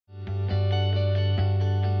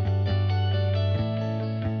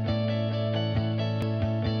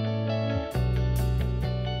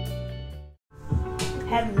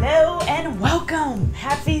Hello and welcome.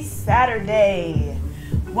 Happy Saturday.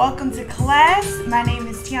 Welcome to class. My name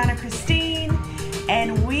is Tianna Christine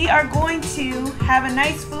and we are going to have a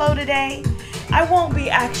nice flow today. I won't be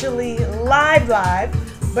actually live,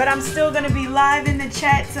 but I'm still going to be live in the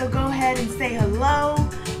chat, so go ahead and say hello.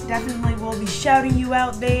 Definitely will be shouting you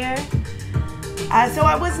out there. So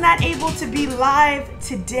I was not able to be live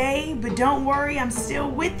today, but don't worry, I'm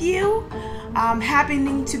still with you. I'm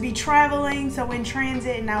happening to be traveling, so in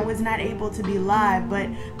transit, and I was not able to be live, but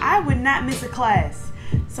I would not miss a class.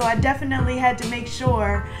 So I definitely had to make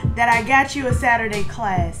sure that I got you a Saturday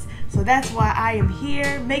class. So that's why I am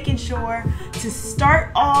here, making sure to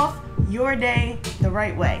start off your day the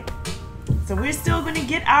right way. So we're still going to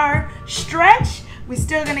get our stretch. We're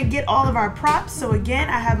still going to get all of our props. So again,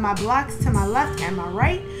 I have my blocks to my left and my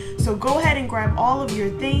right. So go ahead and grab all of your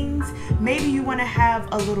things. Maybe you want to have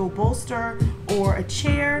a little bolster or a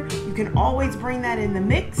chair. You can always bring that in the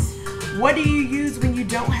mix. What do you use when you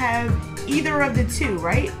don't have either of the two,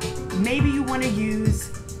 right? Maybe you want to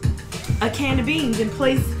use a can of beans in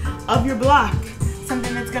place of your block,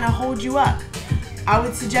 something that's going to hold you up. I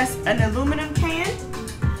would suggest an aluminum can.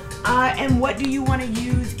 And what do you want to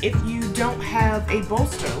use if you don't have a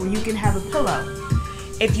bolster where you can have a pillow?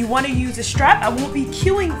 If you want to use a strap, I won't be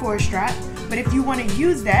queuing for a strap, but if you want to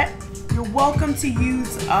use that, you're welcome to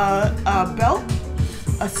use a belt,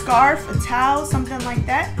 a scarf, a towel, something like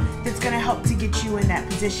that, that's going to help to get you in that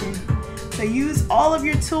position. So use all of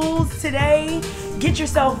your tools today. Get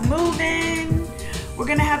yourself moving. We're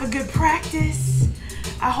going to have a good practice.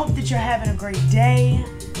 I hope that you're having a great day.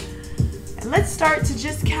 And let's start to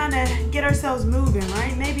just kind of get ourselves moving,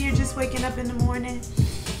 right? Maybe you're just waking up in the morning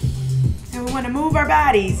and we want to move our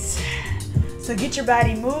bodies. So get your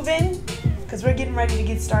body moving because we're getting ready to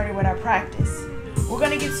get started with our practice. We're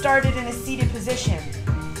going to get started in a seated position.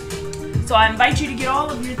 So I invite you to get all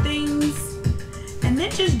of your things and then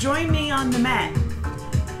just join me on the mat.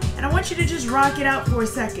 And I want you to just rock it out for a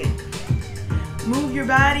second. Move your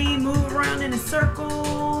body, move around in a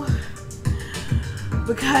circle,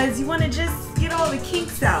 because you want to just get all the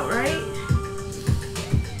kinks out, right?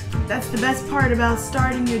 That's the best part about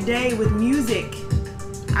starting your day with music.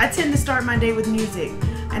 I tend to start my day with music,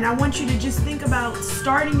 and I want you to just think about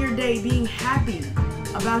starting your day being happy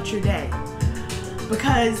about your day.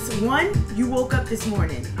 Because one, you woke up this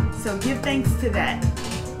morning, so give thanks to that.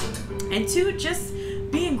 And two, just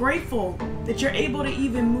being grateful that you're able to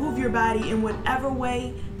even move your body in whatever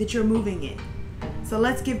way that you're moving it. So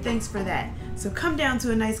let's give thanks for that. So come down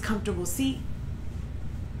to a nice comfortable seat.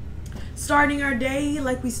 Starting our day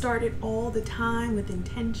like we start it all the time, with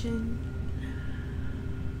intention.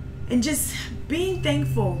 And just being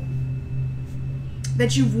thankful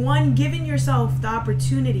that you've given yourself the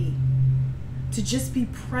opportunity to just be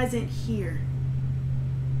present here.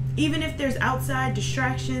 Even if there's outside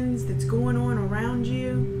distractions that's going on around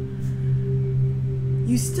you,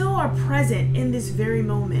 you still are present in this very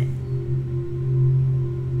moment.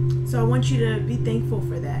 So I want you to be thankful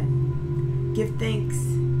for that. Give thanks.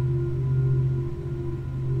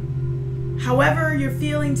 However you're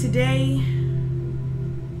feeling today,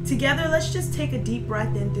 together let's just take a deep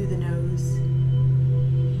breath in through the nose.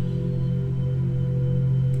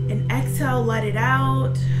 And exhale, let it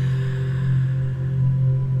out.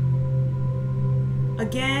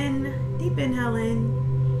 Again, deep inhale in.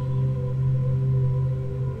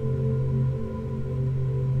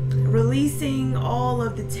 Releasing all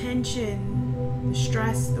of the tension, the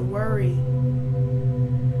stress, the worry.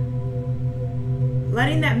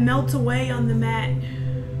 Letting that melt away on the mat.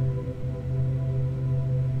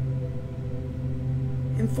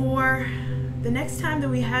 And for the next time that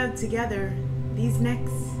we have together, these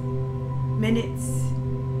next minutes,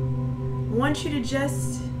 I want you to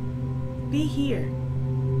just be here.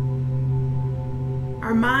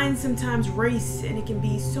 Our minds sometimes race and it can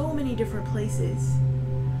be so many different places.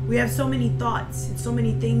 We have so many thoughts and so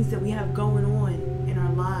many things that we have going on in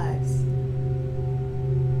our lives.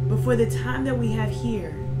 But for the time that we have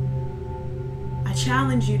here, I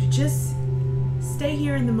challenge you to just stay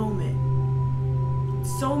here in the moment.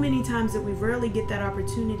 So many times that we rarely get that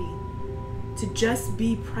opportunity to just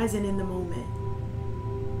be present in the moment.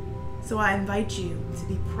 So I invite you to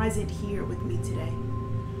be present here with me today.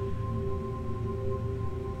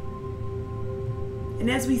 And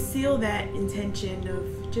as we seal that intention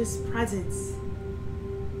of just presence,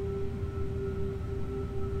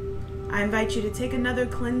 I invite you to take another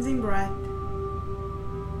cleansing breath.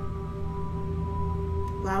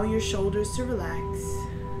 Allow your shoulders to relax,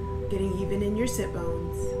 getting even in your sit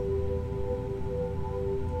bones.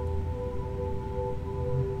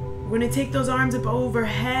 We're going to take those arms up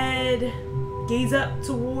overhead, Gaze up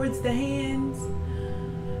towards the hands.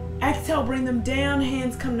 Exhale, bring them down.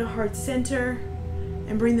 Hands come to heart center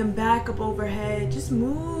and bring them back up overhead. Just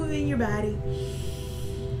moving your body.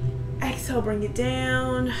 Exhale, bring it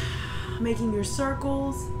down, making your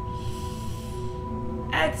circles.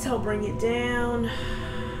 Exhale, bring it down.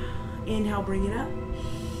 Inhale, bring it up.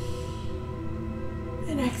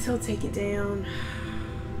 And exhale, take it down.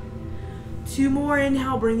 2 more.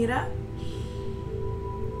 Inhale, bring it up.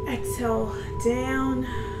 Exhale, down.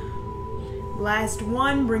 Last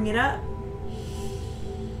 1, bring it up.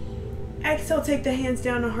 Exhale, take the hands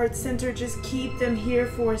down to heart center. Just keep them here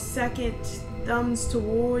for a second. Thumbs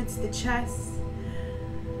towards the chest.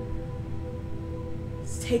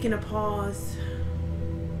 Just taking a pause.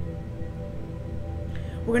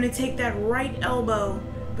 We're going to take that right elbow,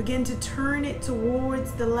 begin to turn it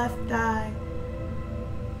towards the left thigh.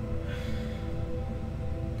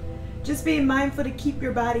 Just being mindful to keep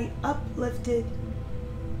your body uplifted.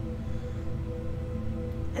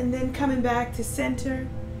 And then coming back to center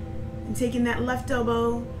and taking that left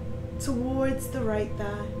elbow towards the right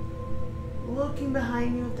thigh. Looking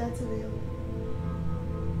behind you if that's available.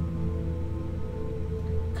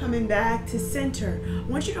 Coming back to center. I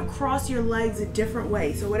want you to cross your legs a different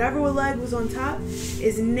way. So whatever leg was on top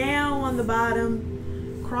is now on the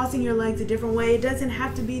bottom. Crossing your legs a different way. It doesn't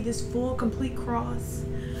have to be this full, complete cross.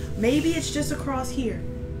 Maybe it's just a cross here.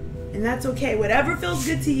 And that's okay. Whatever feels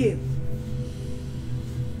good to you.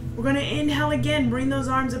 We're going to inhale again. Bring those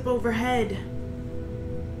arms up overhead.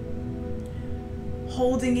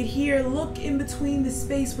 Holding it here. Look in between the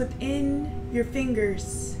space within your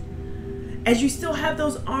fingers. As you still have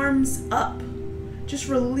those arms up, just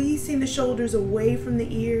releasing the shoulders away from the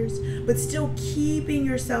ears, but still keeping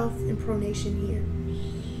yourself in pronation here.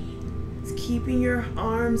 Just keeping your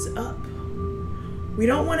arms up. We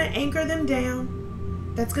don't want to anchor them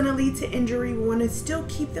down. That's going to lead to injury. We want to still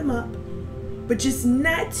keep them up, but just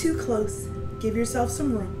not too close. Give yourself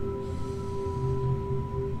some room.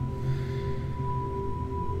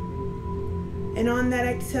 And on that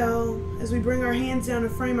exhale, as we bring our hands down to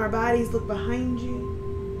frame our bodies, look behind you.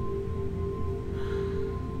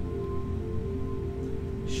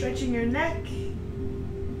 Stretching your neck.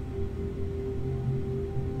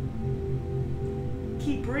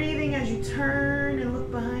 Keep breathing as you turn and look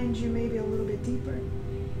behind you, maybe a little bit deeper.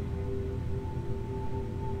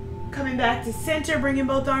 Coming back to center, bringing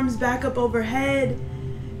both arms back up overhead.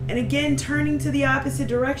 And again, turning to the opposite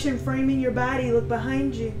direction, framing your body, look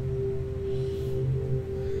behind you.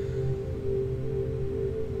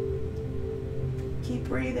 Keep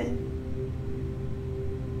breathing.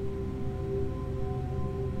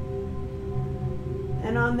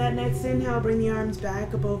 And on that next inhale, bring the arms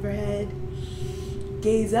back up overhead.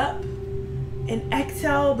 Gaze up. And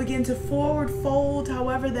exhale, begin to forward fold,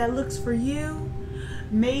 however that looks for you.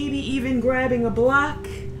 Maybe even grabbing a block,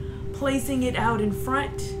 placing it out in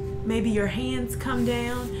front. Maybe your hands come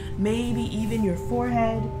down. Maybe even your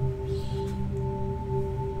forehead.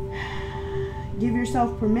 Give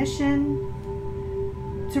yourself permission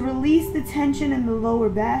to release the tension in the lower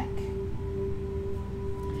back.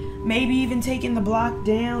 Maybe even taking the block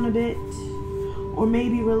down a bit, or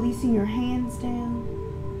maybe releasing your hands down.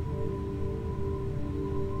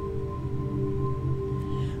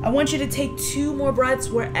 I want you to take 2 more breaths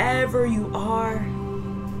wherever you are.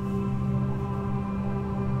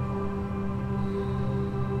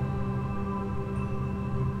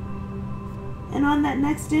 And on that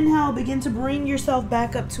next inhale, begin to bring yourself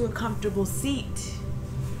back up to a comfortable seat.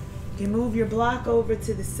 You can move your block over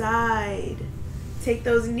to the side. Take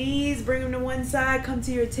those knees, bring them to one side, come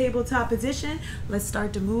to your tabletop position. Let's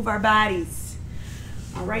start to move our bodies.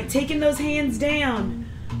 All right, taking those hands down,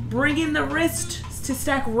 bringing the wrists to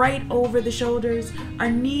stack right over the shoulders.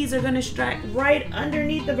 Our knees are gonna stack right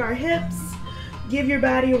underneath of our hips. Give your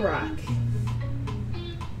body a rock.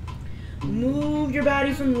 Move your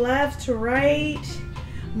body from left to right.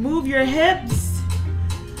 Move your hips.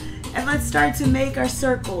 And let's start to make our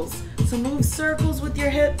circles. So move circles with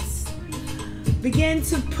your hips. Begin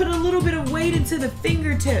to put a little bit of weight into the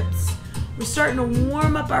fingertips. We're starting to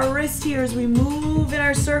warm up our wrist here as we move in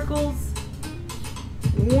our circles.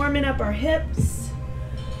 Warming up our hips.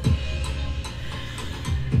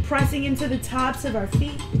 Pressing into the tops of our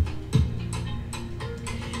feet.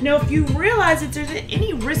 Now, if you realize that there's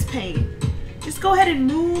any wrist pain, just go ahead and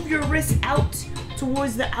move your wrists out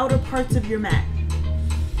towards the outer parts of your mat.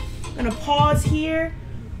 I'm gonna pause here,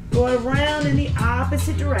 go around in the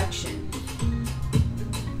opposite direction.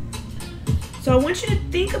 So I want you to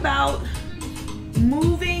think about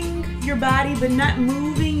moving your body, but not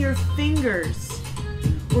moving your fingers.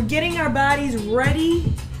 We're getting our bodies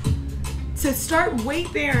ready to start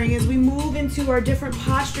weight bearing as we move into our different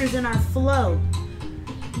postures in our flow.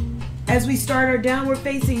 As we start our downward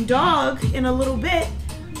facing dog in a little bit,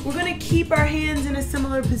 we're going to keep our hands in a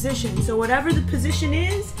similar position. So whatever the position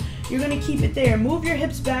is, you're going to keep it there. Move your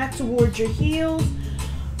hips back towards your heels.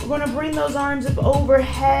 We're going to bring those arms up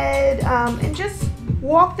overhead and just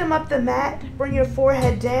walk them up the mat. Bring your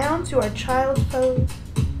forehead down to our child's pose.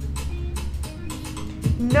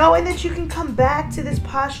 Knowing that you can come back to this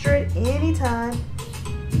posture at any time.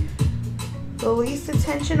 Release the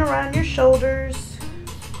tension around your shoulders.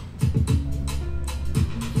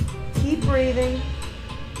 Keep breathing.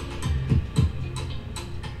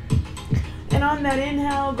 And on that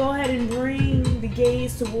inhale, go ahead and bring the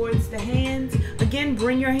gaze towards the hands. Again,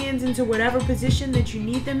 bring your hands into whatever position that you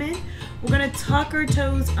need them in. We're going to tuck our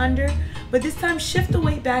toes under, but this time shift the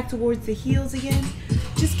weight back towards the heels again.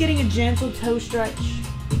 Just getting a gentle toe stretch.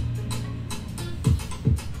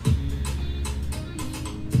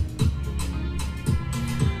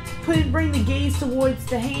 Bring the gaze towards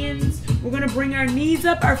the hands. We're going to bring our knees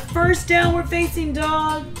up, our first downward facing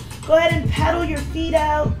dog. Go ahead and pedal your feet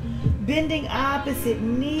out, bending opposite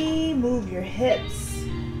knee. Move your hips.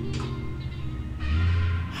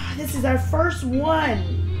 This is our first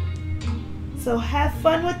one, so have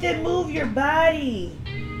fun with it. Move your body,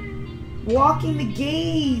 walking the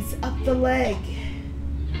gaze up the leg,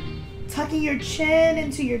 tucking your chin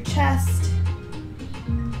into your chest.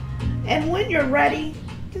 And when you're ready,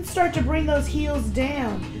 you can start to bring those heels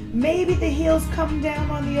down. Maybe the heels come down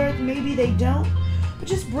on the earth, maybe they don't, but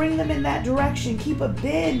just bring them in that direction. Keep a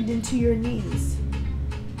bend into your knees.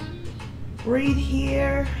 Breathe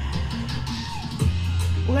here.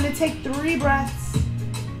 We're going to take 3 breaths.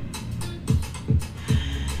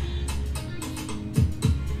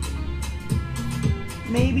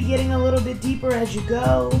 Maybe getting a little bit deeper as you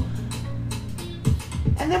go.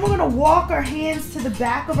 And then we're going to walk our hands to the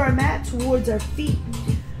back of our mat towards our feet,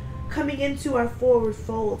 coming into our forward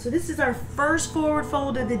fold. So this is our first forward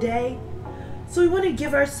fold of the day. So we want to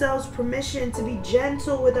give ourselves permission to be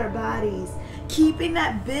gentle with our bodies, keeping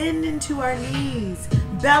that bend into our knees.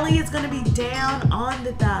 Belly is going to be down on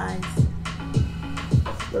the thighs.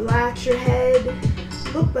 Relax your head.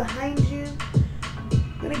 Look behind you.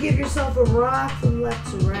 You're going to give yourself a rock from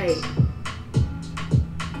left to right.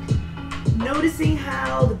 Noticing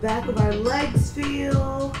how the back of our legs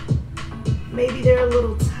feel. Maybe they're a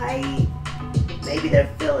little tight. Maybe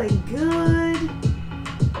they're feeling good.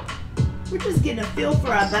 We're just getting a feel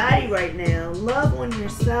for our body right now. Love on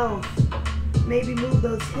yourself. Maybe move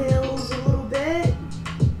those heels a little bit.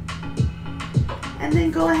 And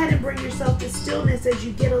then go ahead and bring yourself to stillness as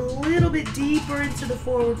you get a little bit deeper into the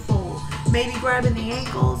forward fold. Maybe grabbing the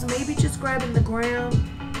ankles, maybe just grabbing the ground.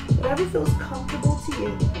 Whatever feels comfortable to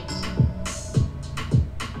you.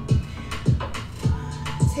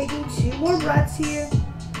 Taking 2 more breaths here.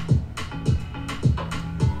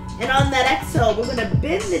 And on that exhale, we're going to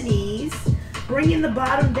bend the knees, bringing the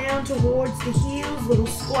bottom down towards the heels, little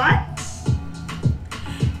squat.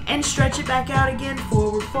 And stretch it back out again,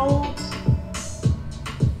 forward fold.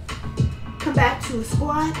 Come back to a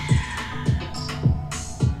squat.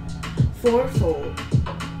 Forward fold.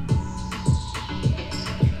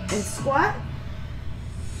 And squat.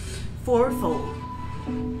 Forward fold.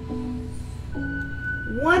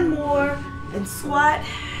 One more and squat.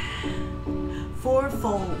 Forward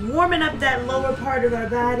fold. Warming up that lower part of our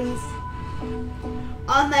bodies.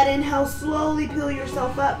 On that inhale, slowly peel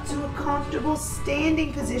yourself up to a comfortable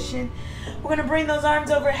standing position. We're going to bring those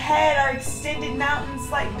arms overhead, our extended mountain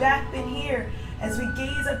slight back bend here as we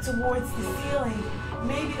gaze up towards the ceiling.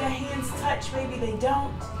 Maybe the hands touch, maybe they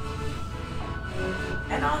don't.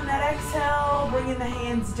 And on that exhale, bringing the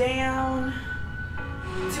hands down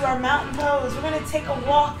to our mountain pose. We're going to take a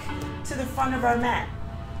walk to the front of our mat.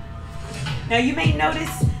 Now you may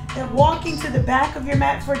notice that walking to the back of your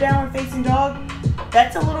mat for downward facing dog,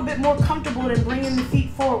 that's a little bit more comfortable than bringing the feet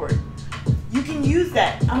forward. You can use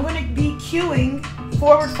that. I'm going to be cueing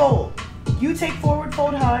forward fold. You take forward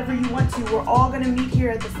fold however you want to. We're all going to meet here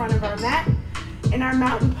at the front of our mat in our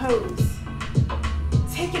mountain pose.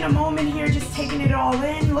 Taking a moment here, just taking it all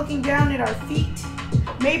in, looking down at our feet.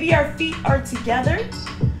 Maybe our feet are together,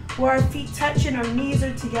 where our feet touch and our knees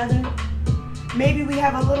are together. Maybe we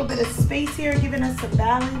have a little bit of space here, giving us some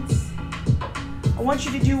balance. I want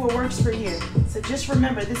you to do what works for you. So just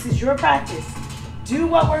remember, this is your practice. Do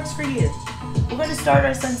what works for you. We're going to start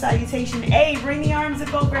our sun salutation. A, bring the arms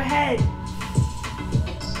up overhead.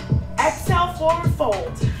 Exhale, forward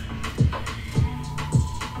fold.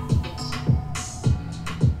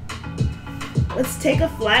 Let's take a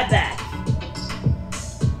flat back.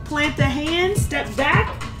 Plant the hands, step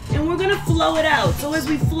back, and And we're gonna flow it out. So as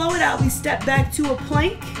we flow it out, we step back to a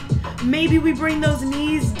plank. Maybe we bring those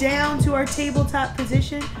knees down to our tabletop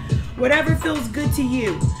position. Whatever feels good to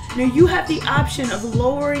you. Now you have the option of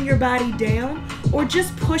lowering your body down or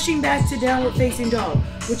just pushing back to downward facing dog.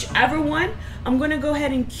 Whichever one, I'm gonna go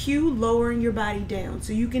ahead and cue lowering your body down.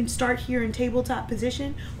 So you can start here in tabletop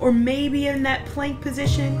position or maybe in that plank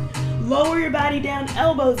position. Lower your body down,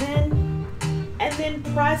 elbows in, and then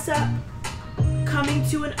press up, coming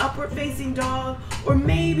to an upward facing dog, or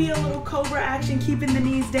maybe a little cobra action, keeping the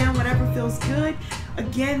knees down, whatever feels good.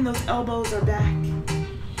 Again, those elbows are back.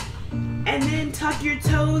 And then tuck your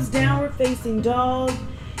toes, downward facing dog.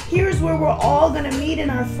 Here's where we're all gonna meet in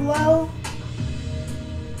our flow.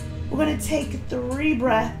 We're gonna take 3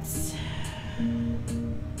 breaths.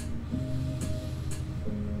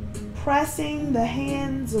 Pressing the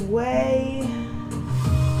hands away.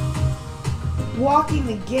 Walking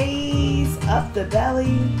the gaze up the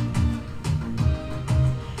belly.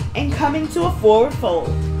 And coming to a forward fold.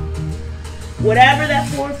 Whatever that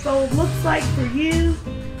forward fold looks like for you.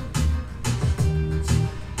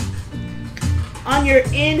 On your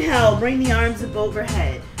inhale, bring the arms up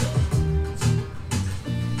overhead.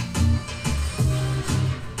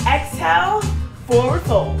 Exhale, forward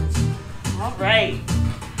fold. All right.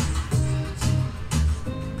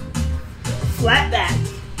 Flat back.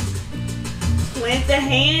 Plant the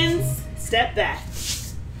hands, step back.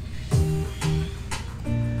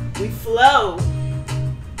 We flow.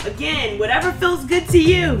 Again, whatever feels good to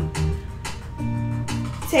you.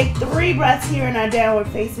 Take 3 breaths here in our downward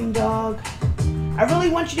facing dog. I really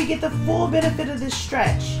want you to get the full benefit of this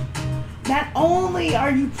stretch. Not only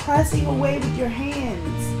are you pressing away with your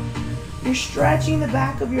hands, you're stretching the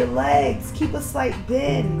back of your legs. Keep a slight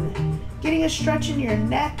bend. Getting a stretch in your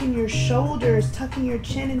neck and your shoulders, tucking your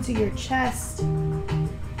chin into your chest.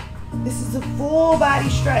 This is a full body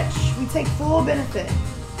stretch. We take full benefit.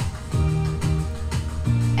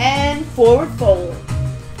 And forward fold.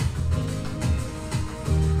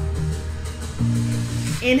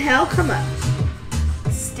 Inhale, come up.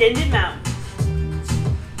 Extended mountain.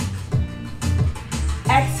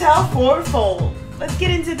 Exhale, forward fold. Let's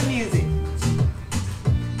get into the music.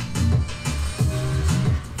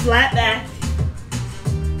 Flat back.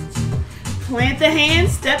 Plant the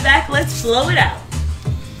hands, step back, let's flow it out.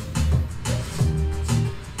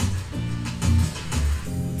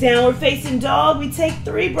 Downward facing dog, we take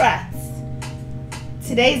 3 breaths.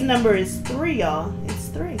 Today's number is 3, y'all. It's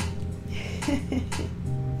 3.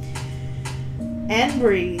 And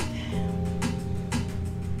breathe.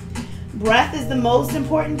 Breath is the most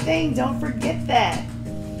important thing. Don't forget that.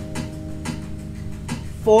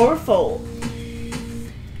 Forward fold.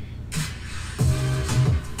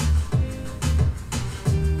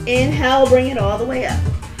 Inhale, bring it all the way up.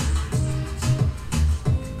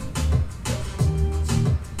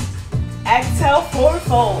 Exhale, forward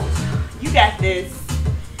fold. You got this.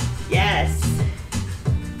 Yes.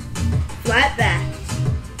 Flat back.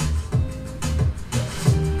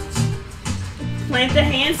 Plant the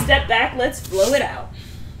hands, step back, let's flow it out.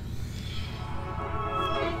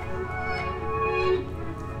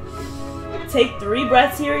 Take 3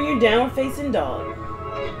 breaths here in your downward facing dog.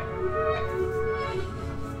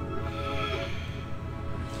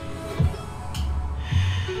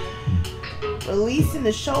 Releasing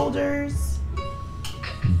the shoulders.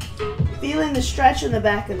 Feeling the stretch in the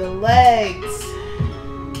back of the legs.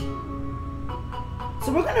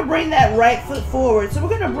 So we're going to bring that right foot forward. So we're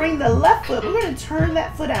going to bring the left foot. We're going to turn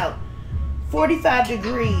that foot out 45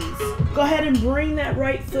 degrees. Go ahead and bring that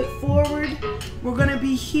right foot forward. We're going to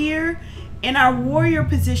be here in our warrior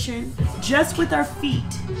position just with our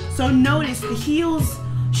feet. So notice the heels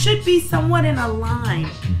should be somewhat in a line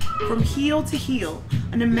from heel to heel.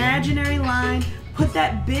 An imaginary line. Put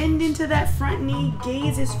that bend into that front knee.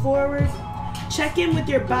 Gaze is forward. Check in with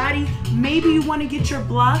your body. Maybe you want to get your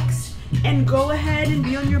blocks and go ahead and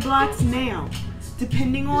be on your blocks now.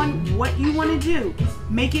 Depending on what you want to do,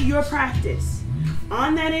 make it your practice.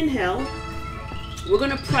 On that inhale, we're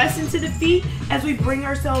going to press into the feet as we bring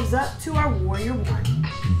ourselves up to our warrior 1.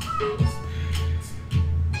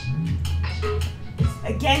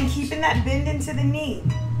 Again, keeping that bend into the knee.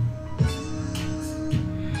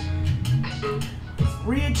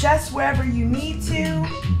 Readjust wherever you need to.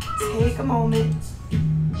 Take a moment.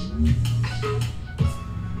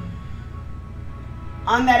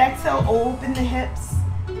 On that exhale, open the hips,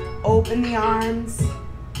 open the arms.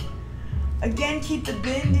 Again, keep the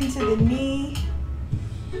bend into the knee.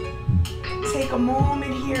 Take a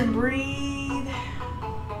moment here and breathe.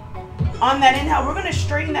 On that inhale, we're going to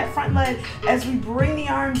straighten that front leg as we bring the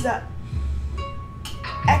arms up.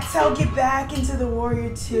 Exhale, get back into the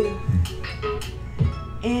warrior two.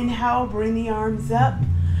 Inhale, bring the arms up.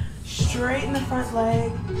 Straighten the front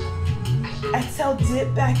leg. Exhale,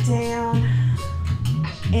 dip back down.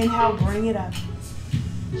 Inhale, bring it up.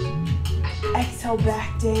 Exhale,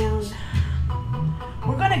 back down.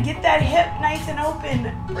 We're gonna get that hip nice and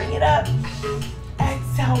open. Bring it up.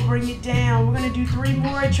 Exhale, bring it down. We're gonna do 3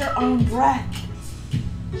 more at your own breath.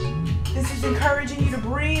 This is encouraging you to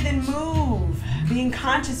breathe and move, being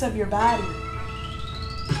conscious of your body.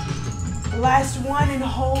 Last one, and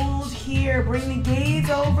hold here. Bring the gaze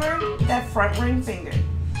over that front ring finger.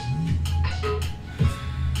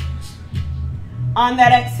 On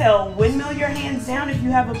that exhale, windmill your hands down. If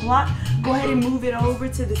you have a block, go ahead and move it over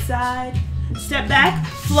to the side. Step back,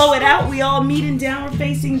 flow it out. We all meet in downward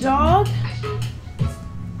facing dog.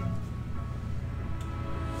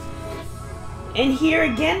 And here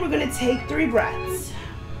again, we're gonna take 3 breaths.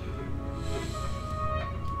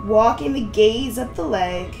 Walking the gaze up the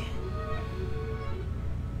leg.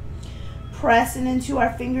 Pressing into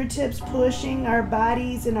our fingertips, pushing our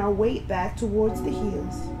bodies and our weight back towards the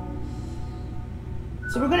heels.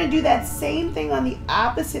 So we're going to do that same thing on the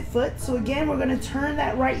opposite foot. So again, we're going to turn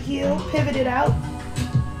that right heel, pivot it out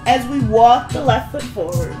as we walk the left foot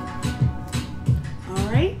forward. All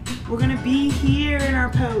right, we're going to be here in our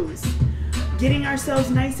pose, getting ourselves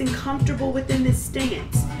nice and comfortable within this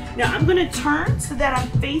stance. Now I'm going to turn so that I'm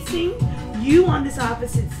facing you on this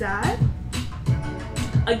opposite side.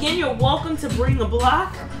 Again, you're welcome to bring a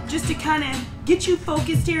block just to kind of get you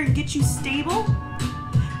focused here and get you stable.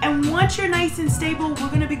 And once you're nice and stable, we're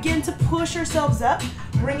going to begin to push ourselves up,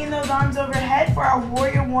 bringing those arms overhead for our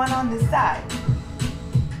warrior one on this side.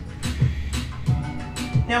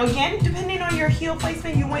 Now again, depending on your heel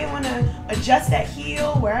placement, you might want to adjust that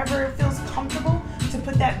heel wherever it feels comfortable to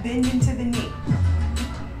put that bend into the knee.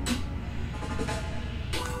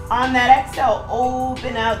 On that exhale,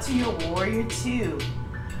 open out to your warrior two.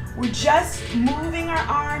 We're just moving our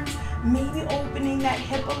arms, maybe opening that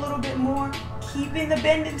hip a little bit more, keeping the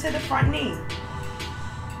bend into the front knee.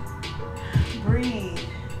 Breathe.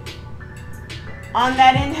 On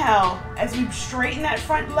that inhale, as we straighten that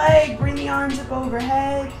front leg, bring the arms up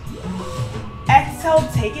overhead. Exhale,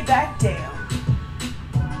 take it back down.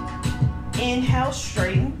 Inhale,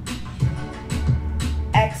 straighten.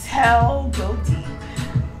 Exhale, go deep.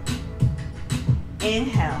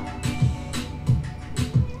 Inhale.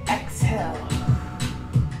 Exhale.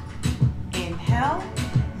 Inhale.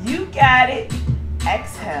 You got it.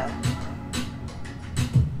 Exhale.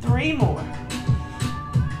 3 more.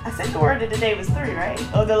 I said the word of the day was 3, right?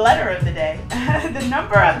 Oh, the letter of the day. The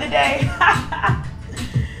number of the day.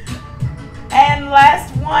 And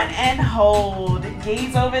last one, and hold.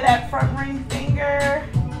 Gaze over that front ring finger.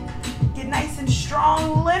 Get nice and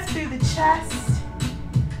strong. Lift through the chest.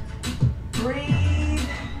 Breathe.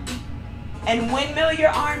 And windmill your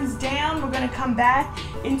arms down. We're going to come back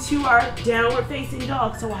into our downward facing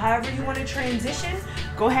dog. So however you want to transition,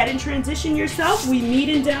 go ahead and transition yourself. We meet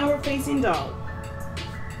in downward facing dog.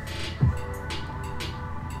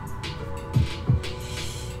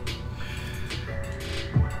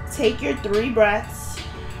 Take your 3 breaths.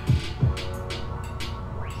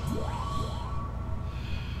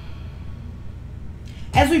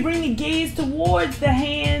 As we bring the gaze towards the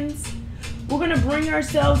hands, we're going to bring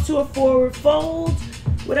ourselves to a forward fold,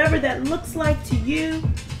 whatever that looks like to you.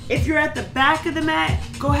 If you're at the back of the mat,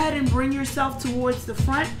 go ahead and bring yourself towards the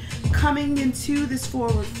front, coming into this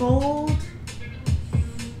forward fold.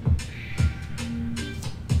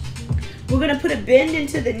 We're going to put a bend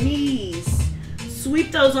into the knees.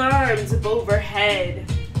 Sweep those arms up overhead.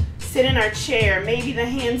 Sit in our chair. Maybe the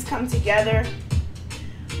hands come together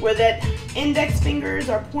where that index fingers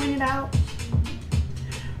are pointed out.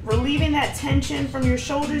 Relieving that tension from your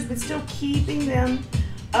shoulders, but still keeping them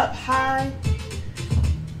up high.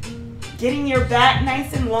 Getting your back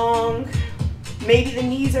nice and long. Maybe the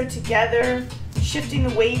knees are together. Shifting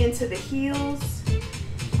the weight into the heels.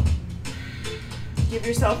 Give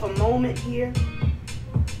yourself a moment here.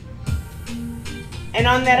 And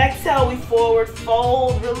on that exhale, we forward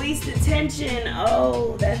fold. Release the tension.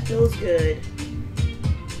 Oh, that feels good.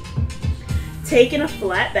 Taking a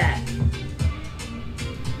flat back.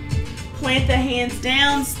 Plant the hands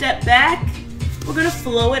down, step back. We're going to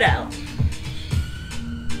flow it out.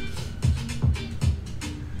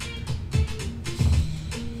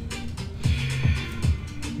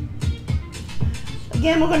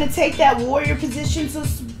 Again, we're going to take that warrior position. So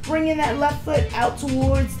bringing that left foot out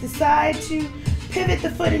towards the side to pivot the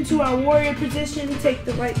foot into our warrior position. Take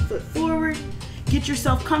the right foot forward. Get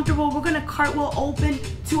yourself comfortable. We're going to cartwheel open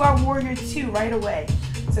to our warrior two right away.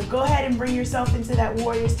 So go ahead and bring yourself into that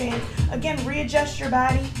warrior stance. Again, readjust your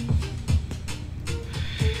body.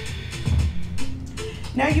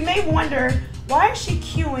 Now you may wonder, why is she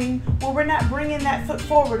cueing when we're not bringing that foot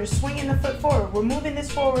forward or swinging the foot forward? We're moving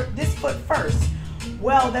this forward, this foot first.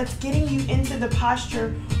 Well, that's getting you into the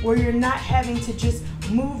posture where you're not having to just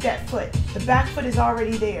move that foot. The back foot is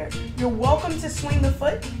already there. You're welcome to swing the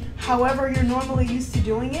foot however you're normally used to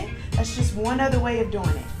doing it. That's just one other way of doing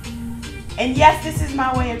it. And yes, this is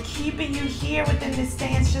my way of keeping you here within this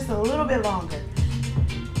stance just a little bit longer.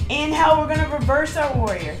 Inhale, we're going to reverse our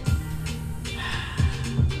warrior.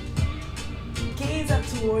 Gaze up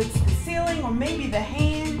towards the ceiling or maybe the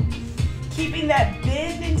hand. Keeping that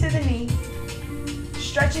bend into the knee.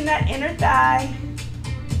 Stretching that inner thigh.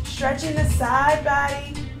 Stretching the side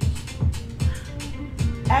body.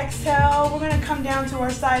 Exhale, we're going to come down to our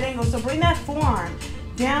side angle. So bring that forearm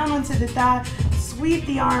down onto the thigh. Sweep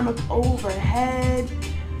the arm up overhead.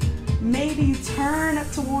 Maybe you turn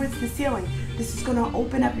up towards the ceiling. This is going to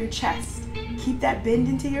open up your chest. Keep that bend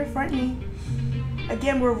into your front knee.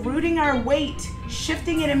 Again, we're rooting our weight,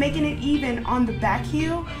 shifting it and making it even on the back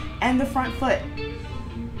heel and the front foot.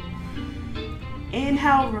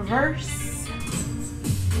 Inhale, reverse.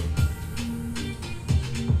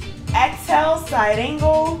 Exhale, side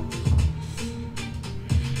angle.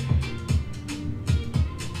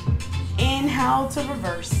 Inhale to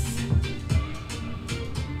reverse.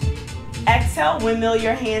 Exhale, windmill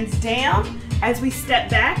your hands down. As we step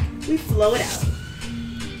back, we flow it out.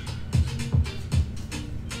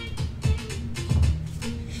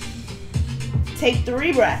 Take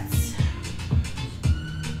 3 breaths.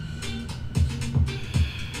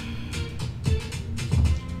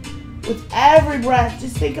 With every breath,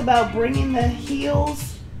 just think about bringing the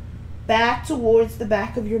heels back towards the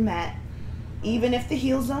back of your mat, even if the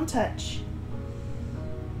heels don't touch.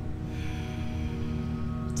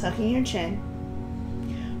 Tucking your chin.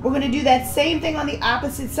 We're going to do that same thing on the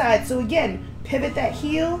opposite side. So again, pivot that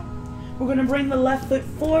heel. We're going to bring the left foot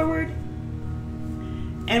forward.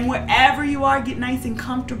 And wherever you are, get nice and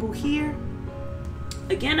comfortable here.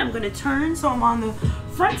 Again, I'm going to turn so I'm on the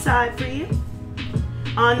front side for you.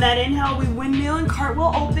 On that inhale, we windmill and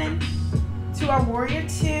cartwheel open to our warrior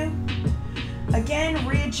 2. Again,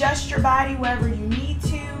 readjust your body wherever you need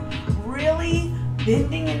to. Really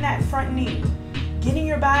bending in that front knee. Getting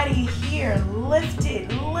your body here,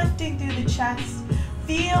 lifted, lifting through the chest.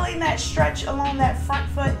 Feeling that stretch along that front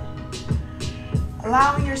foot.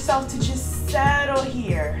 Allowing yourself to just settle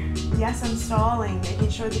here. Yes, I'm stalling, making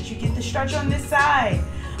sure that you get the stretch on this side.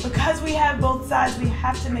 Because we have both sides, we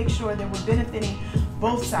have to make sure that we're benefiting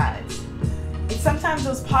both sides. It's sometimes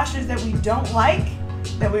those postures that we don't like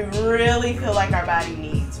that we really feel like our body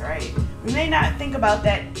needs, right? We may not think about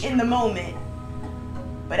that in the moment,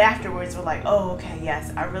 but afterwards we're like, oh, okay,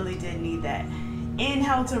 yes, I really did need that.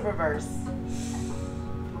 Inhale to reverse.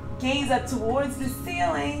 Gaze up towards the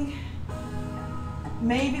ceiling.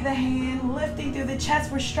 Maybe the hand lifting through the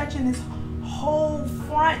chest. We're stretching this whole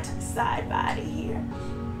front side body here.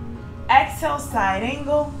 Exhale, side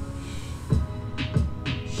angle.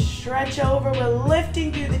 Stretch over. We're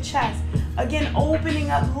lifting through the chest. Again, opening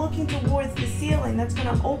up, looking towards the ceiling. That's going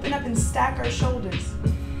to open up and stack our shoulders.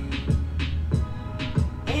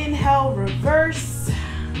 Inhale, reverse.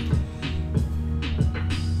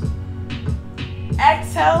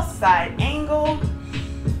 Exhale, side angle.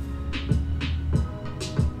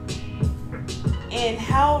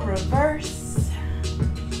 Inhale, reverse.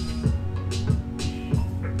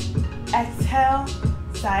 Exhale,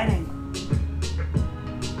 side angle.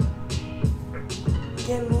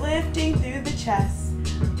 Again, lifting through the chest.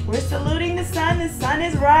 We're saluting the sun. The sun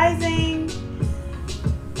is rising.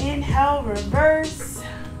 Inhale, reverse.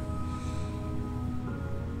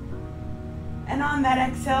 And on that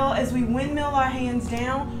exhale, as we windmill our hands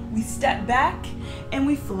down, we step back and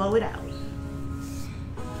we flow it out.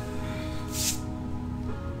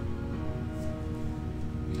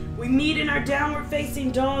 We meet in our downward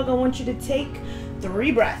facing dog. I want you to take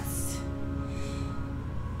 3 breaths.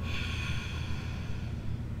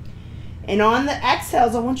 And on the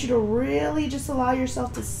exhales, I want you to really just allow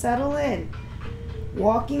yourself to settle in.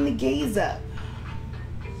 Walking the gaze up.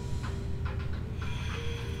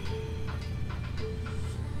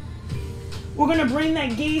 We're going to bring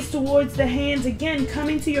that gaze towards the hands again,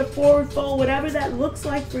 coming to your forward fold, whatever that looks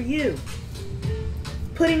like for you.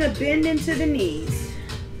 Putting a bend into the knees.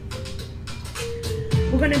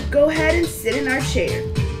 We're going to go ahead and sit in our chair.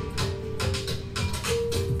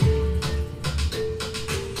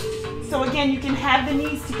 So again, you can have the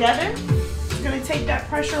knees together. It's going to take that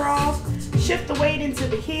pressure off. Shift the weight into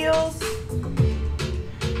the heels.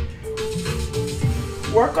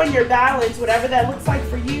 Work on your balance, whatever that looks like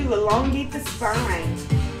for you. Elongate the spine.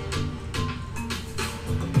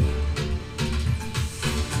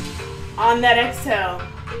 On that exhale,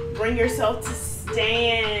 bring yourself to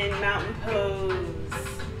stand, mountain pose.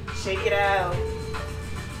 Shake it out.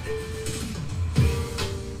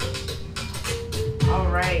 All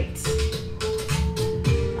right.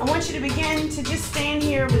 I want you to begin to just stand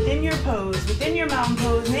here within your pose, within your mountain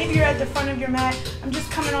pose. Maybe you're at the front of your mat. I'm just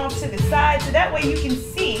coming off to the side so that way you can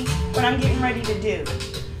see what I'm getting ready to do.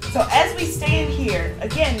 So as we stand here,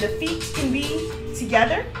 again, the feet can be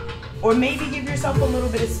together or maybe give yourself a little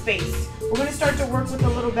bit of space. We're going to start to work with a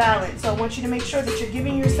little balance. So I want you to make sure that you're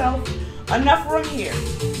giving yourself enough room here.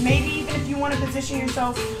 Maybe even if you want to position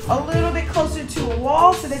yourself a little bit closer to a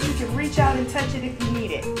wall so that you can reach out and touch it if you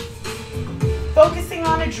need it. Focusing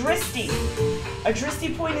on a dristi. A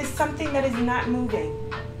dristi point is something that is not moving.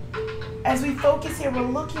 As we focus here, we're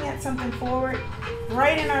looking at something forward,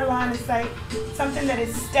 right in our line of sight, something that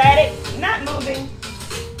is static, not moving.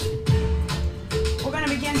 We're going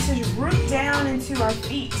to begin to root down into our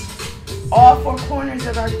feet. All four corners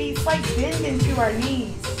of our feet, slight bend into our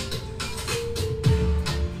knees.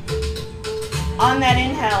 On that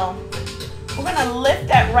inhale, we're going to lift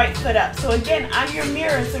that right foot up. So again, I'm your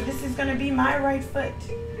mirror, so this is going to be my right foot.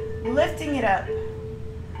 Lifting it up.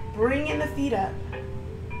 Bringing the feet up.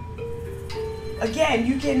 Again,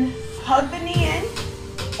 you can hug the knee in,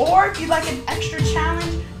 or if you'd like an extra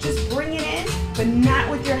challenge, just bring it in, but not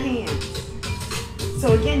with your hands.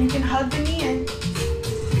 So again, you can hug the knee in,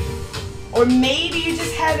 or maybe you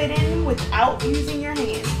just have it in without using your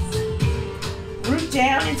hands. Root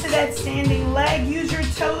down into that standing leg. Use your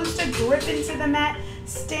toes to grip into the mat,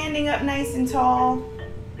 standing up nice and tall.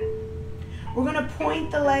 We're going to point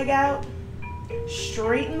the leg out,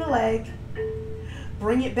 straighten the leg,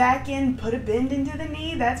 bring it back in, put a bend into the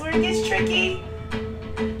knee. That's where it gets tricky.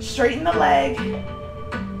 Straighten the leg,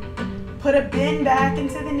 put a bend back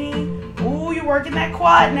into the knee. Ooh, you're working that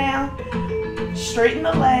quad now. Straighten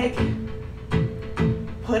the leg,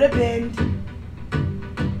 put a bend.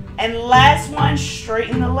 And last one,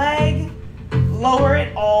 straighten the leg, lower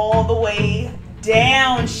it all the way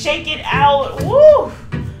down, shake it out. Woo!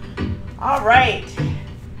 All right,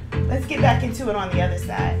 let's get back into it on the other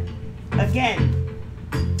side. Again,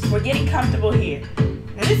 we're getting comfortable here.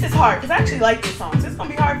 Now this is hard because I actually like this song, so it's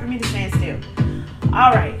gonna be hard for me to stand still.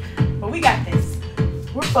 All right, but we got this.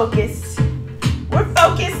 We're focused. We're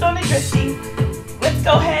focused on the drifting. Let's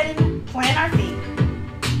go ahead and plant our feet.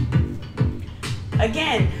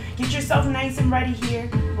 Again, get yourself nice and ready here.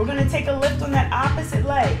 We're going to take a lift on that opposite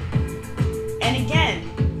leg. And again,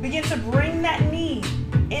 begin to bring that knee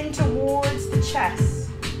in towards the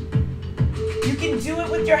chest. You can do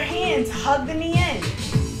it with your hands. Hug the knee in.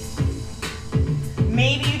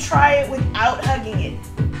 Maybe you try it without hugging it.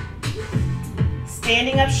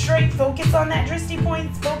 Standing up straight, focus on that dristi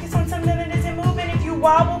point. Focus on something that isn't moving. If you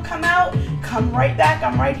wobble, come out. Come right back.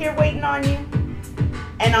 I'm right here waiting on you.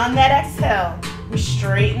 And on that exhale, we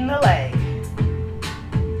straighten the leg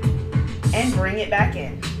and bring it back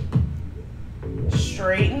in.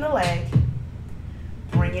 Straighten the leg,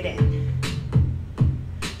 bring it in.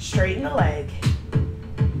 Straighten the leg,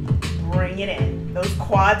 bring it in. Those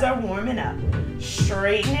quads are warming up.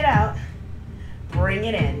 Straighten it out, bring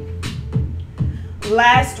it in.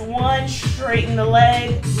 Last one, straighten the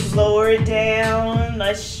leg, lower it down.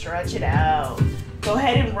 Let's stretch it out. Go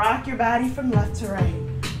ahead and rock your body from left to right.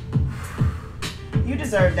 You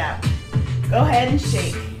deserve that one. Go ahead and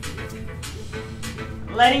shake.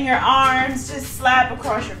 Letting your arms just slap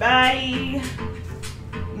across your body.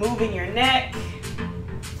 Moving your neck.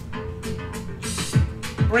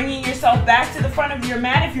 Bringing yourself back to the front of your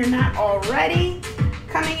mat if you're not already.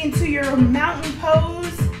 Coming into your mountain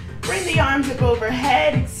pose. Bring the arms up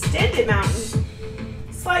overhead. Extended mountain.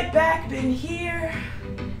 Slight back bend here.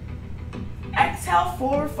 Exhale,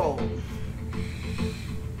 forward fold.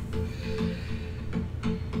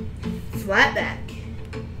 Flat back.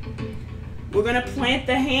 We're going to plant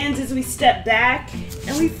the hands as we step back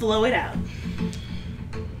and we flow it out.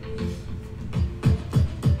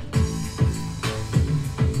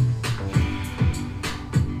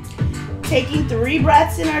 Taking 3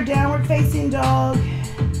 breaths in our downward facing dog.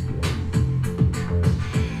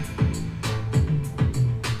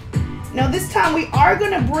 Now this time we are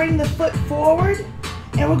going to bring the foot forward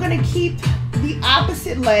and we're going to keep the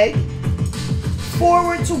opposite leg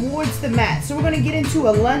forward towards the mat. So we're going to get into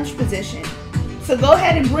a lunge position. So go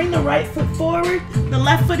ahead and bring the right foot forward. The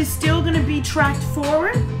left foot is still going to be tracked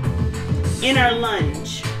forward in our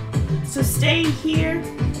lunge. So stay here.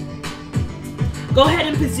 Go ahead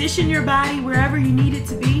and position your body wherever you need it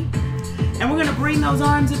to be. And we're gonna bring those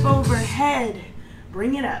arms up overhead.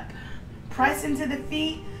 Bring it up. Press into the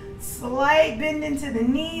feet. Slight bend into the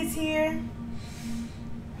knees here.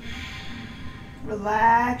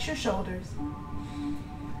 Relax your shoulders.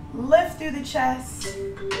 Lift through the chest.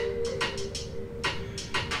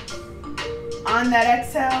 On that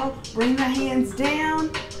exhale, bring the hands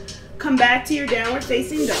down. Come back to your downward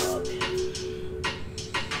facing dog.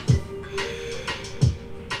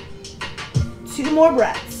 2 more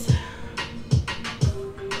breaths.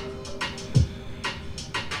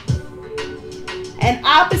 And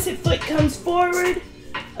opposite foot comes forward.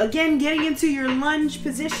 Again, getting into your lunge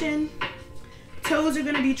position. Toes are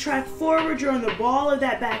going to be tracked forward. You're on the ball of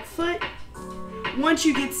that back foot. Once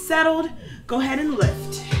you get settled, go ahead and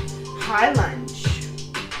lift. High lunge.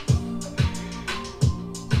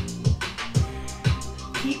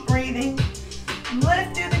 Keep breathing.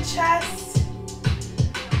 Lift through the chest.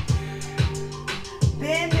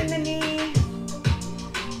 Bend in the knee.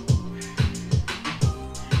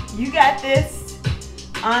 You got this.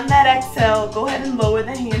 On that exhale, go ahead and lower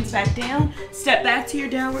the hands back down. Step back to your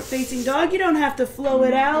downward facing dog. You don't have to flow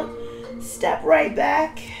it out. Step right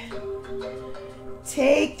back.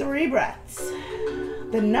 Take 3 breaths.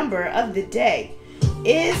 The number of the day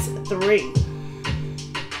is 3.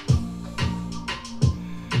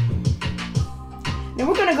 Now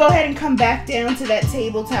we're going to go ahead and come back down to that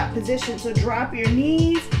tabletop position. So drop your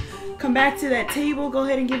knees, come back to that table. Go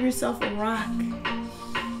ahead and give yourself a rock.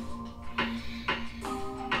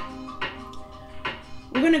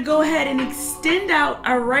 We're going to go ahead and extend out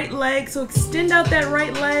our right leg. So extend out that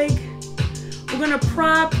right leg. We're going to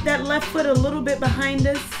prop that left foot a little bit behind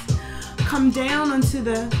us. Come down onto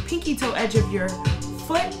the pinky toe edge of your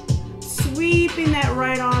foot. Sweeping that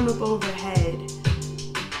right arm up overhead.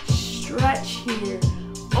 Stretch here.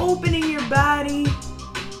 Opening your body.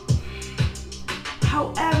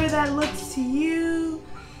 However that looks to you.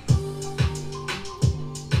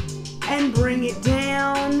 And bring it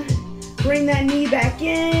down. Bring that knee back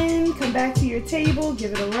in, come back to your table,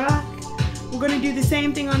 give it a rock. We're going to do the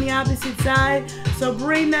same thing on the opposite side. So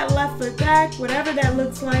bring that left foot back, whatever that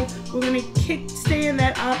looks like. We're going to kickstand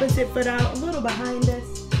that opposite foot out a little behind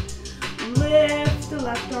us. Lift the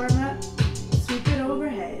left arm up, sweep it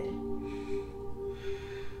overhead.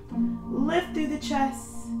 Lift through the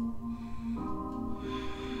chest.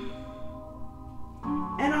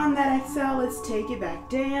 And on that exhale, let's take it back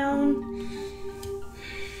down.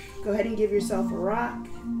 Go ahead and give yourself a rock.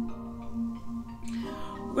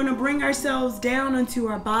 We're going to bring ourselves down onto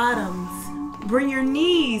our bottoms. Bring your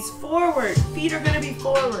knees forward. Feet are going to be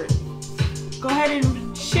forward. Go ahead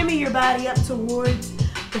and shimmy your body up towards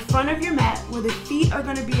the front of your mat where the feet are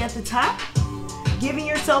going to be at the top, giving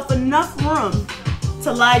yourself enough room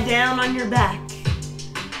to lie down on your back.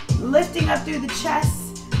 Lifting up through the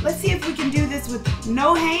chest. Let's see if we can do this with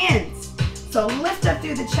no hands. So lift up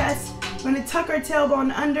through the chest. We're going to tuck our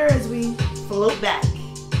tailbone under as we float back.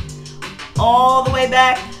 All the way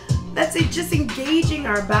back. That's it, just engaging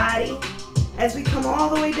our body as we come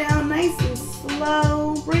all the way down nice and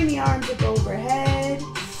slow. Bring the arms up overhead.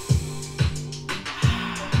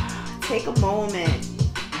 Take a moment.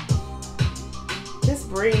 Just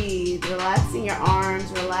breathe. Relaxing your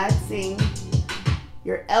arms, relaxing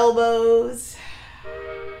your elbows.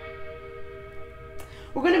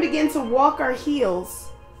 We're going to begin to walk our heels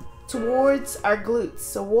towards our glutes.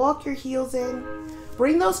 So walk your heels in.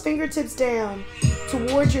 Bring those fingertips down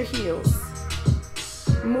towards your heels.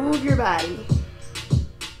 Move your body.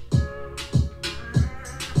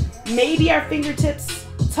 Maybe our fingertips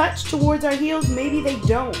touch towards our heels. Maybe they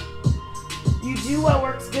don't. You do what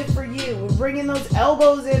works good for you. We're bringing those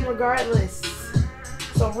elbows in regardless.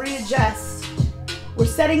 So readjust. We're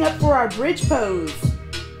setting up for our bridge pose.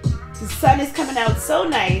 The sun is coming out so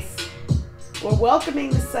nice. We're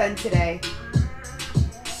welcoming the sun today.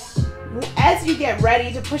 As you get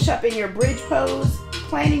ready to push up in your bridge pose,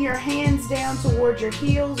 planting your hands down towards your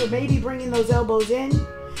heels or maybe bringing those elbows in.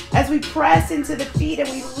 As we press into the feet and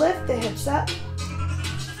we lift the hips up.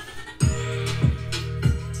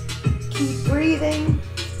 Keep breathing.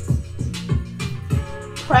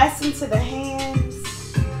 Press into the hands.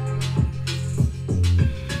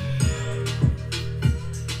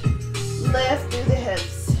 Lift through the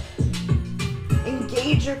hips.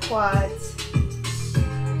 Engage your quads.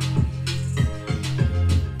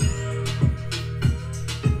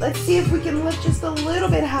 Let's see if we can lift just a little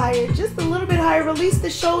bit higher. Just a little bit higher. Release the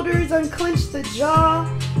shoulders, unclench the jaw.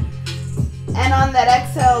 And on that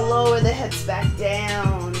exhale, lower the hips back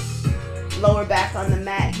down. Lower back on the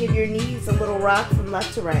mat. Give your knees a little rock from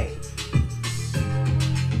left to right.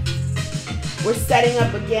 We're setting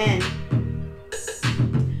up again.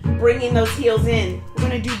 bringing those heels in. We're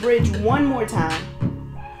going to do bridge one more time.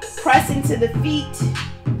 Press into the feet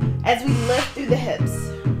as we lift through the hips.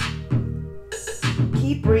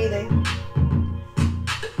 Keep breathing.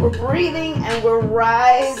 We're breathing and we're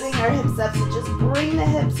rising our hips up. So just bring the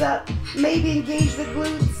hips up. Maybe engage the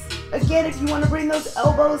glutes. Again, if you want to bring those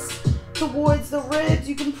elbows towards the ribs,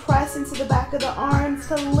 you can press into the back of the arms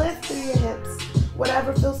to lift through your hips.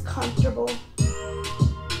 Whatever feels comfortable.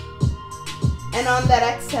 And on that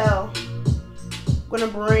exhale, we're going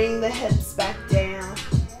to bring the hips back down.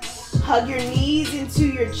 Hug your knees into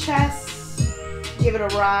your chest. Give it a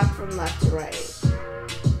rock from left to right.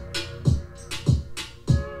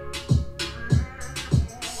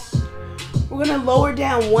 We're going to lower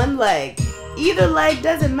down one leg. Either leg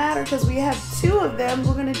doesn't matter because we have two of them.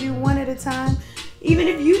 We're going to do one at a time. Even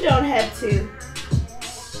if you don't have two,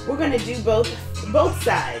 we're going to do both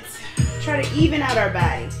sides. Try to even out our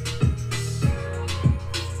body.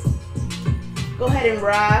 Go ahead and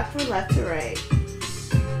rock from left to right.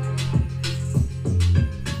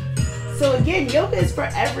 So again, yoga is for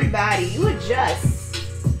everybody. You adjust.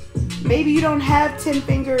 Maybe you don't have 10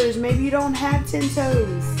 fingers. Maybe you don't have 10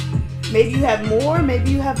 toes. Maybe you have more. Maybe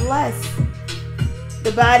you have less.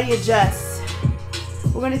 The body adjusts.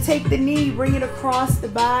 We're going to take the knee, bring it across the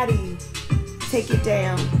body. Take it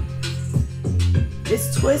down.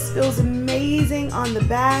 This twist feels amazing on the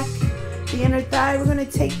back, the inner thigh. We're going to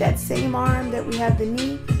take that same arm that we have the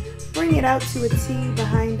knee, bring it out to a T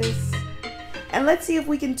behind us. And let's see if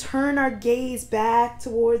we can turn our gaze back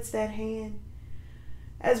towards that hand.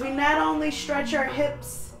 As we not only stretch our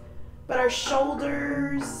hips, but our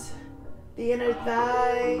shoulders, the inner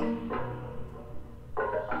thigh.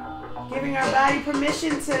 Giving our body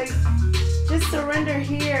permission to just surrender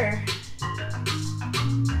here.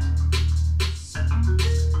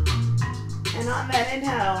 And on that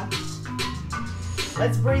inhale,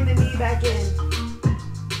 let's bring the knee back in.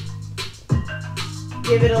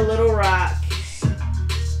 Give it a little rock.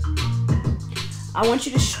 I want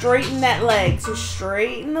you to straighten that leg. So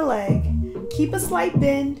straighten the leg. Keep a slight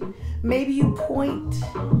bend. Maybe you point.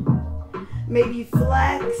 Maybe you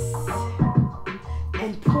flex.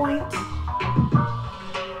 And point.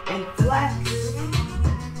 And flex.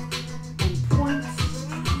 And point.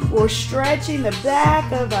 We're stretching the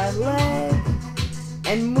back of our leg.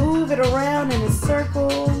 And move it around in a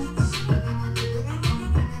circle.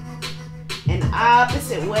 An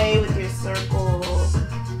opposite way with your circle.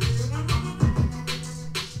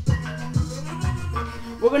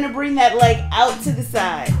 We're going to bring that leg out to the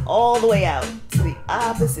side, all the way out to the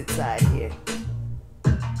opposite side here.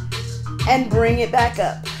 And bring it back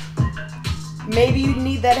up. Maybe you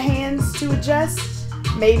need that hands to adjust.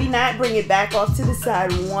 Maybe not. Bring it back off to the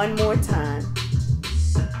side one more time.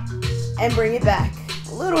 And bring it back.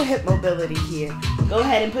 A little hip mobility here. Go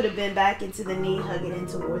ahead and put a bend back into the knee. Hug it in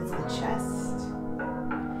towards the chest.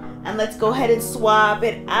 And let's go ahead and swap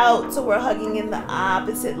it out. So we're hugging in the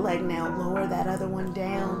opposite leg now. Lower that other one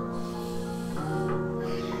down.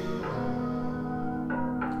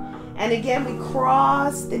 And again, we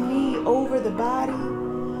cross the knee over the body.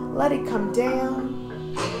 Let it come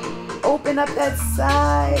down. Open up that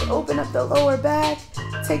side. Open up the lower back.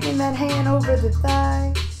 Taking that hand over the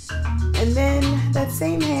thigh. And then that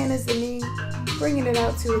same hand is the knee. Bringing it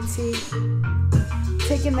out to a T.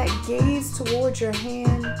 Taking that gaze towards your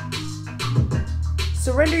hand.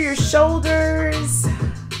 Surrender your shoulders.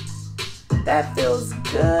 That feels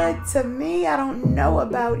good to me. I don't know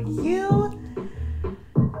about you.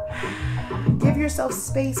 Give yourself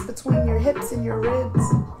space between your hips and your ribs.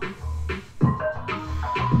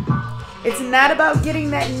 It's not about getting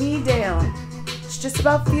that knee down. It's just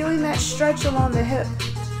about feeling that stretch along the hip.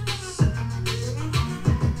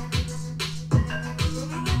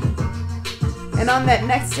 And on that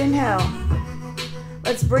next inhale,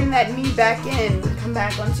 let's bring that knee back in. Come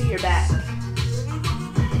back onto your back.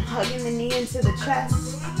 Hugging the knee into the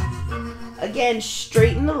chest. Again,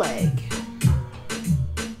 straighten the leg.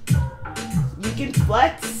 You can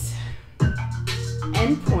flex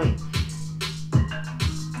and point.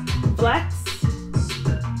 Flex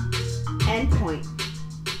and point.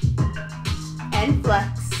 And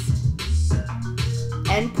flex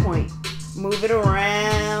and point. Move it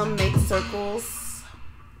around, make circles.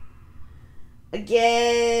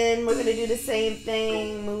 Again, we're going to do the same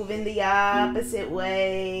thing, move in the opposite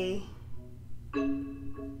way.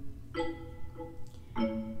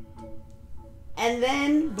 And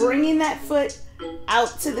then bringing that foot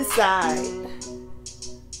out to the side.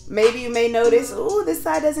 Maybe you may notice, oh, this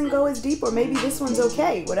side doesn't go as deep, or maybe this one's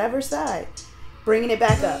okay, whatever side. Bringing it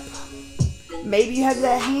back up. Maybe you have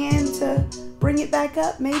that hand to bring it back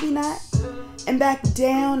up, maybe not. And back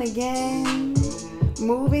down again.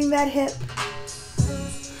 Moving that hip.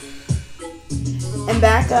 And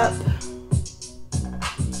back up.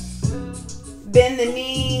 Bend the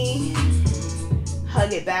knee.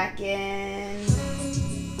 Hug it back in.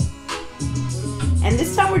 And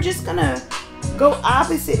this time we're just gonna go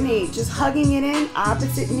opposite knee. Just hugging it in,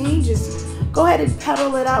 opposite knee. Just go ahead and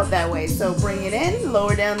pedal it out that way. So bring it in,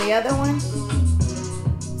 lower down the other one.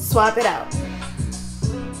 Swap it out.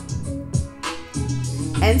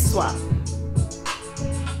 And swap.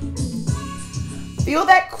 Feel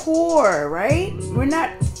that core, right? We're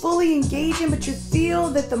not fully engaging, but you feel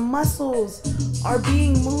that the muscles are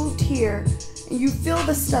being moved here, and you feel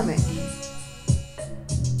the stomach.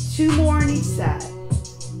 2 more on each side.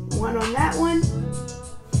 1 on that one.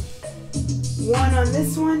 1 on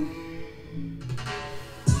this one.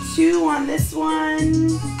 2 on this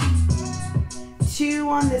one. 2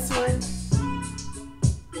 on this one.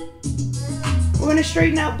 We're going to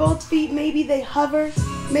straighten out both feet. Maybe they hover.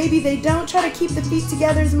 Maybe they don't. Try to keep the feet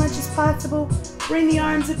together as much as possible. Bring the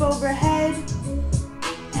arms up overhead.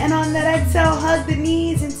 And on that exhale, hug the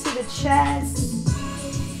knees into the chest.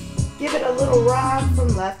 Give it a little rock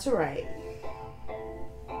from left to right.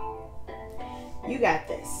 You got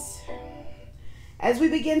this. As we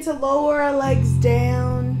begin to lower our legs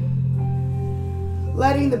down,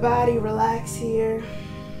 letting the body relax here.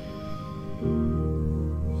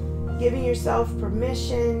 Giving yourself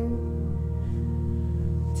permission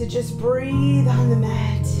to just breathe on the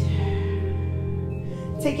mat.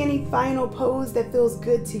 Take any final pose that feels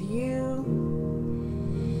good to you.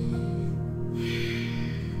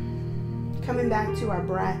 Coming back to our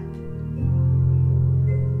breath.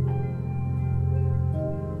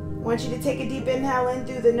 I want you to take a deep inhale in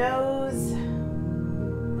through the nose.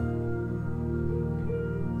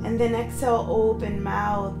 And then exhale, open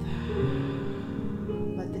mouth.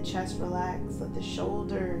 Let the chest relax. Let the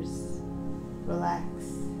shoulders relax.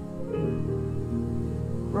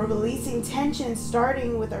 We're releasing tension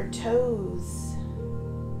starting with our toes.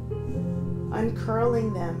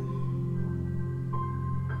 Uncurling them.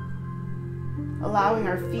 Allowing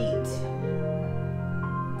our feet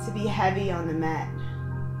to be heavy on the mat.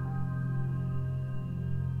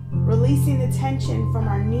 Releasing the tension from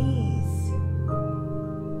our knees,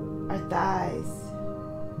 our thighs.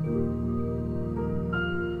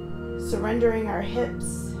 Surrendering our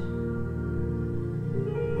hips.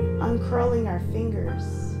 Uncurling our fingers.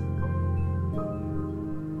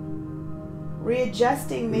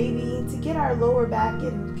 Readjusting maybe to get our lower back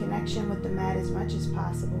in connection with the mat as much as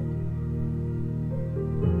possible.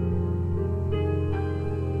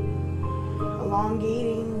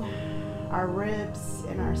 Elongating our ribs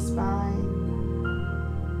and our spine.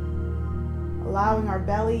 Allowing our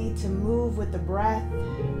belly to move with the breath.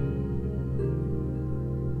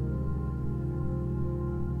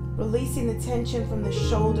 Releasing the tension from the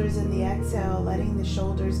shoulders in the exhale, letting the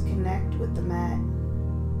shoulders connect with the mat.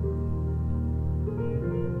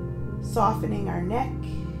 Softening our neck.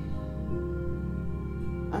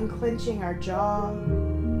 Unclenching our jaw.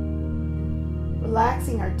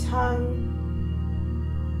 Relaxing our tongue.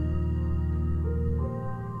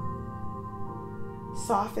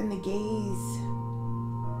 Soften the gaze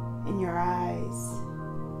in your eyes.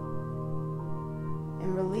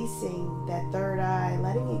 And releasing that third eye,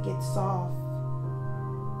 letting it get soft.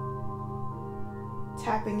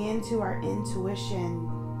 Tapping into our intuition.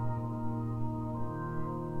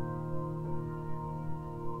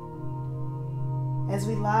 As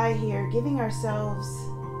we lie here, giving ourselves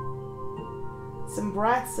some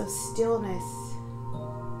breaths of stillness.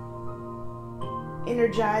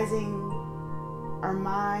 Energizing our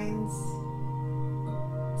minds.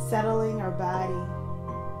 Settling our body.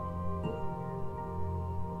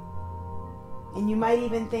 And you might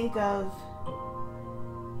even think of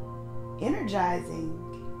energizing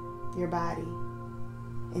your body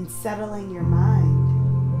and settling your mind.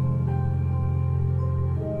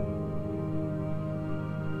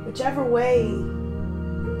 Whichever way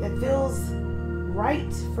that feels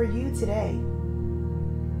right for you today.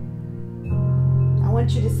 I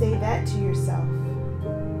want you to say that to yourself.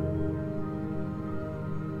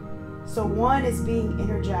 So one is being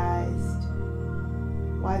energized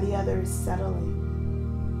while the other is settling.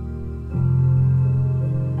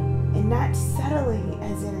 And not settling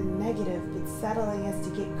as in a negative, but settling as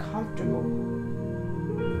to get comfortable,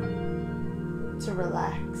 to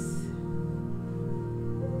relax.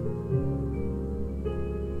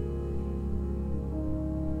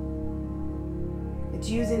 It's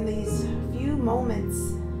using these few moments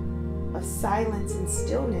of silence and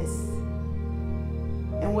stillness,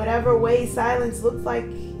 in whatever way silence looks like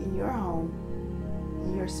in your home,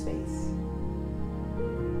 in your space.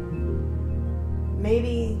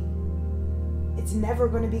 Maybe it's never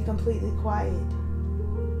going to be completely quiet,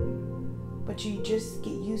 but you just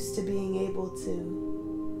get used to being able to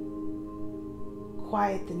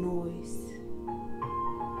quiet the noise.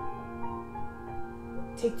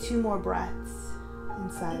 Take 2 more breaths in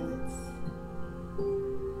silence.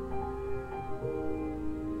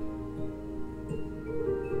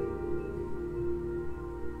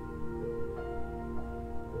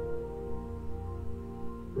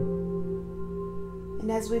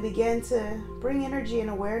 And as we begin to bring energy and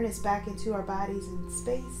awareness back into our bodies and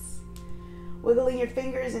space, wiggling your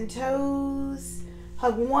fingers and toes,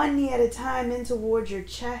 hug one knee at a time in towards your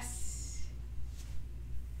chest.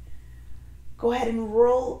 Go ahead and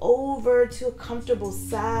roll over to a comfortable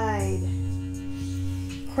side.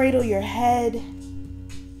 Cradle your head.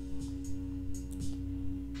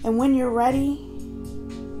 And when you're ready,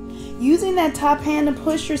 using that top hand to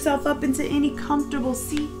push yourself up into any comfortable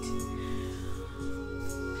seat.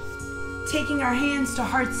 Taking our hands to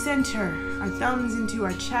heart center, our thumbs into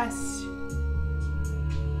our chest.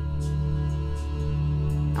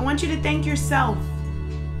 I want you to thank yourself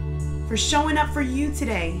for showing up for you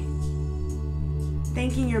today.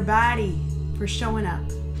 Thanking your body for showing up.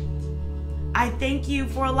 I thank you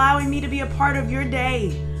for allowing me to be a part of your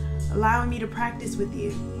day, allowing me to practice with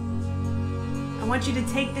you. I want you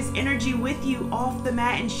to take this energy with you off the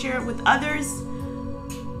mat and share it with others,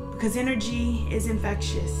 because energy is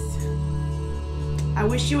infectious. I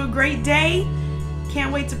wish you a great day.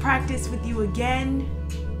 Can't wait to practice with you again.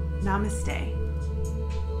 Namaste.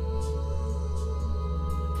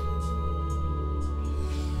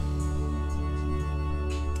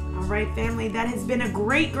 All right, family, that has been a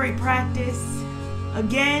great practice.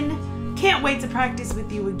 Again, can't wait to practice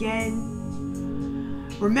with you again.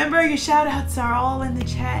 Remember, your shout outs are all in the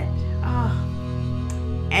chat.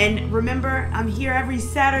 And remember, I'm here every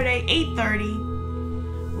Saturday, 8:30.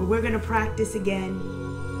 We're going to practice again.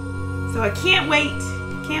 So I can't wait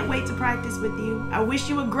to practice with you. I wish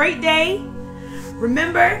you a great day.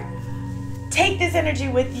 Remember, take this energy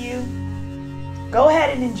with you. Go ahead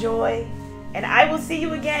and enjoy. And I will see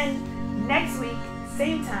you again next week,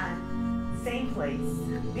 same time, same place.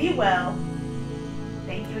 Be well.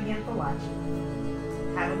 Thank you again for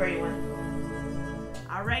watching. Have a great one.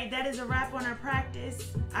 All right, that is a wrap on our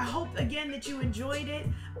practice. I hope again that you enjoyed it.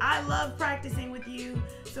 I love practicing with you.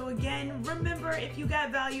 So again, remember, if you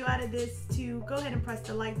got value out of this, to go ahead and press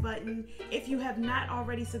the like button. If you have not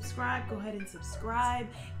already subscribed, go ahead and subscribe.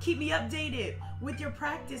 Keep me updated with your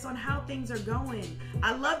practice on how things are going.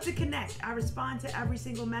 I love to connect. I respond to every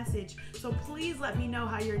single message. So please let me know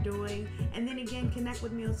how you're doing. And then again, connect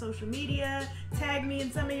with me on social media. Tag me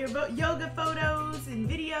in some of your yoga photos and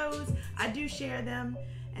videos. I do share them.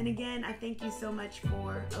 And again, I thank you so much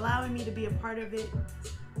for allowing me to be a part of it.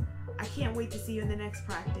 I can't wait to see you in the next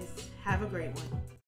practice. Have a great one.